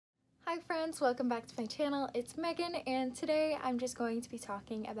Hi friends, welcome back to my channel. It's Megan and today I'm just going to be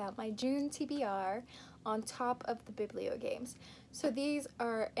talking about my June TBR on top of the Biblio Games. So these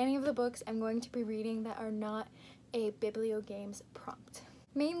are any of the books I'm going to be reading that are not a Biblio Games prompt.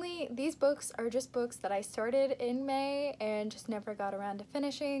 Mainly these books are just books that I started in May and just never got around to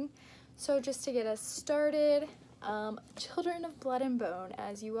finishing. So just to get us started, Children of Blood and Bone,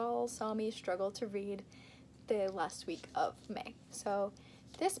 as you all saw me struggle to read the last week of May. So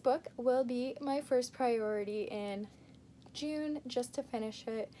this book will be my first priority in June, just to finish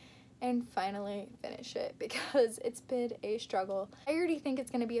it and finally finish it because it's been a struggle. I already think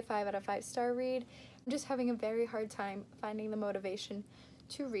it's going to be a 5 out of 5 star read. I'm just having a very hard time finding the motivation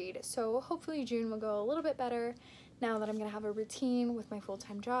to read. So hopefully June will go a little bit better now that I'm going to have a routine with my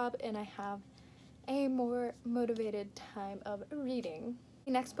full-time job and I have a more motivated time of reading.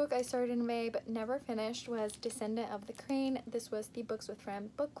 The next book I started in May but never finished was Descendant of the Crane. This was the Books with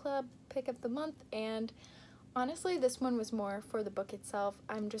Friend book club pick of the month, and honestly this one was more for the book itself.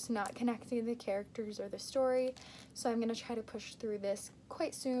 I'm just not connecting to the characters or the story, so I'm going to try to push through this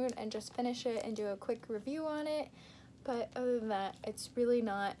quite soon and just finish it and do a quick review on it. But other than that, it's really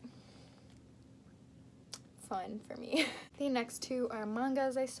not fun for me. The next two are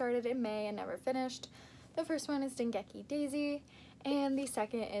mangas I started in May and never finished. The first one is Dengeki Daisy, and the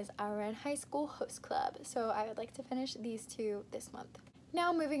second is Ouran High School Host Club. So I would like to finish these two this month.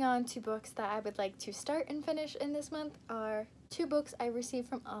 Now moving on to books that I would like to start and finish in this month are two books I received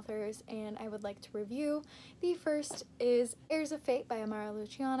from authors and I would like to review. The first is Heirs of Fate by Amara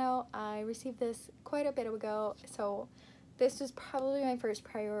Luciano. I received this quite a bit ago, so this was probably my first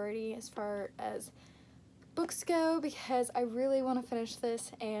priority as far as books go because I really want to finish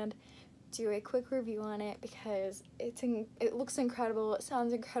this and do a quick review on it because it looks incredible, it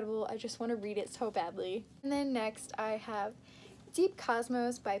sounds incredible, I just want to read it so badly. And then next I have Deep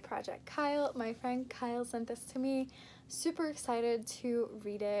Cosmos by Project Kyle. My friend Kyle sent this to me. Super excited to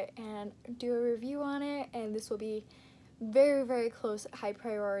read it and do a review on it, and this will be very, very close, high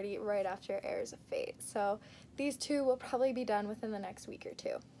priority right after Heirs of Fate. So these two will probably be done within the next week or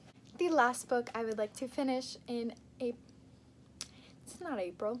two. The last book I would like to finish in it's not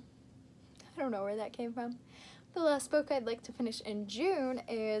April. I don't know where that came from. The last book I'd like to finish in June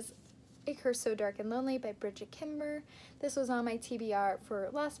is A Curse So Dark and Lonely by Brigid Kemmerer. This was on my TBR for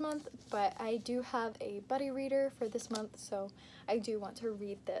last month, but I do have a buddy reader for this month, so I do want to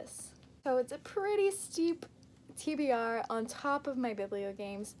read this. So it's a pretty steep TBR on top of my Biblio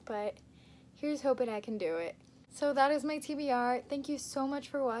Games, but here's hoping I can do it. So that is my TBR. Thank you so much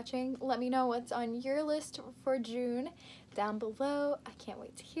for watching. Let me know what's on your list for June down below. I can't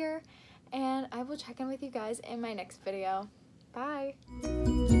wait to hear. And I will check in with you guys in my next video. Bye!